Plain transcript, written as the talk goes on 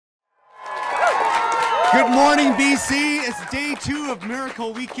Good morning, BC. It's day 2 of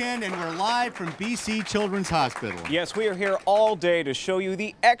Miracle Weekend, and we're live from BC Children's Hospital. Yes, we are here all day to show you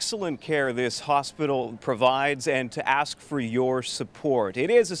the excellent care this hospital provides and to ask for your support. It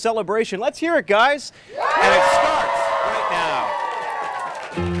is a celebration. Let's hear it, guys. And it starts right now.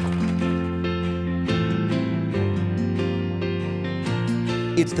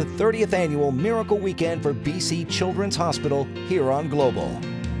 It's the 30th annual Miracle Weekend for BC Children's Hospital here on Global.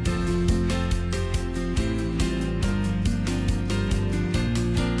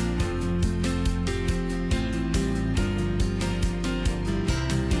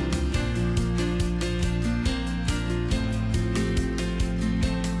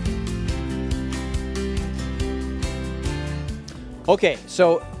 Okay,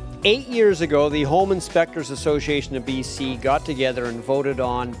 so 8 years ago, the Home Inspectors Association of BC got together and voted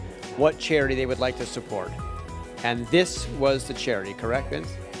on what charity they would like to support. And this was the charity, correct, Vince?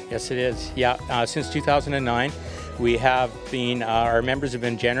 Yes, it is. Yeah, since 2009, we have been, our members have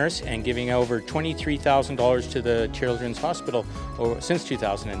been generous and giving over $23,000 to the Children's Hospital since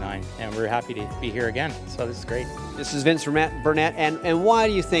 2009. And we're happy to be here again. So this is great. This is Vince Burnett. And why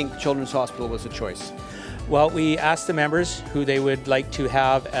do you think Children's Hospital was a choice? Well, we asked the members who they would like to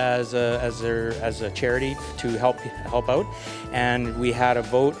have as a charity to help out, and we had a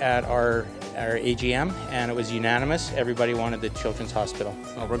vote at our AGM, and it was unanimous. Everybody wanted the Children's Hospital.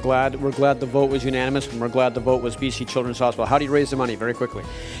 Well, we're glad the vote was unanimous, and we're glad the vote was BC Children's Hospital. How do you raise the money? Very quickly.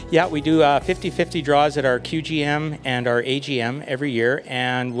 Yeah, we do 50-50 draws at our QGM and our AGM every year,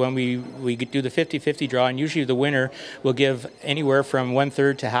 and when we do the 50-50 draw, and usually the winner will give anywhere from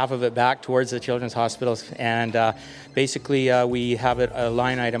 1/3 to half of it back towards the Children's Hospitals. And basically, we have a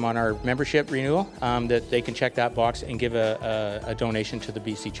line item on our membership renewal that they can check that box and give a donation to the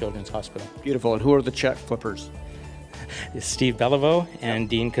BC Children's Hospital. Beautiful. And who are the check flippers? It's Steve Beliveau and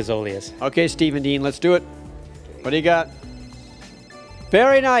Dean Kazolias. Okay, Steve and Dean, let's do it. What do you got?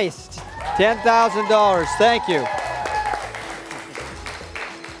 Very nice. $10,000. Thank you.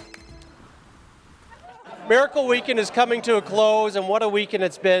 Miracle Weekend is coming to a close, and what a weekend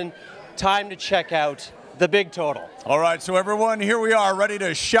it's been. Time to check out the big total. All right, so everyone, here we are, ready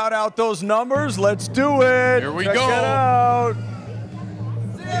to shout out those numbers. Let's do it. Here we Check go. it out.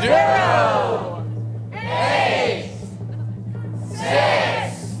 0, 8,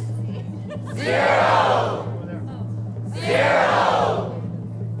 6, 0, 0,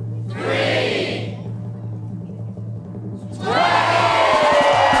 3, 12.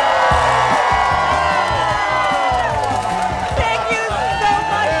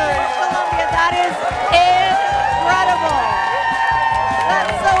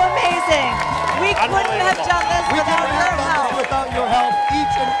 Without your help,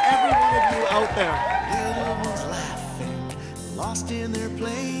 each and every one of you out there. Little ones laughing, lost in their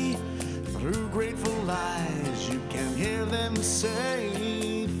play. Through grateful eyes, you can hear them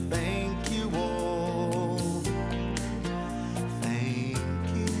say, thank you all. Thank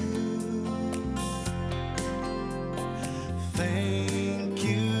you. Thank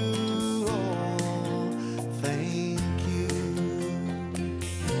you all. Thank you.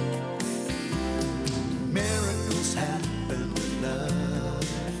 Miracles happen with love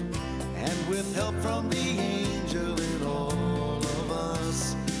and with help from the angel in all of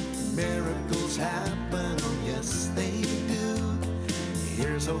us. Miracles happen, oh yes they do.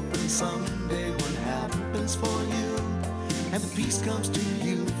 Here's hoping someday what happens for you, and the peace comes to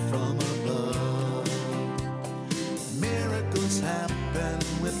you from above. Miracles happen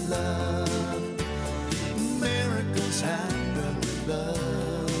with love. Miracles happen with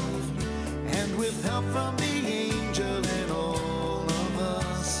love, and with help from the angel in all of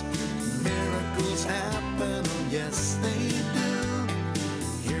us. Miracles happen, oh yes they do.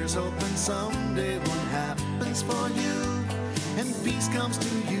 Here's hoping someday what happens for you, and peace comes to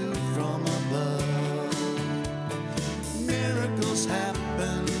you from above.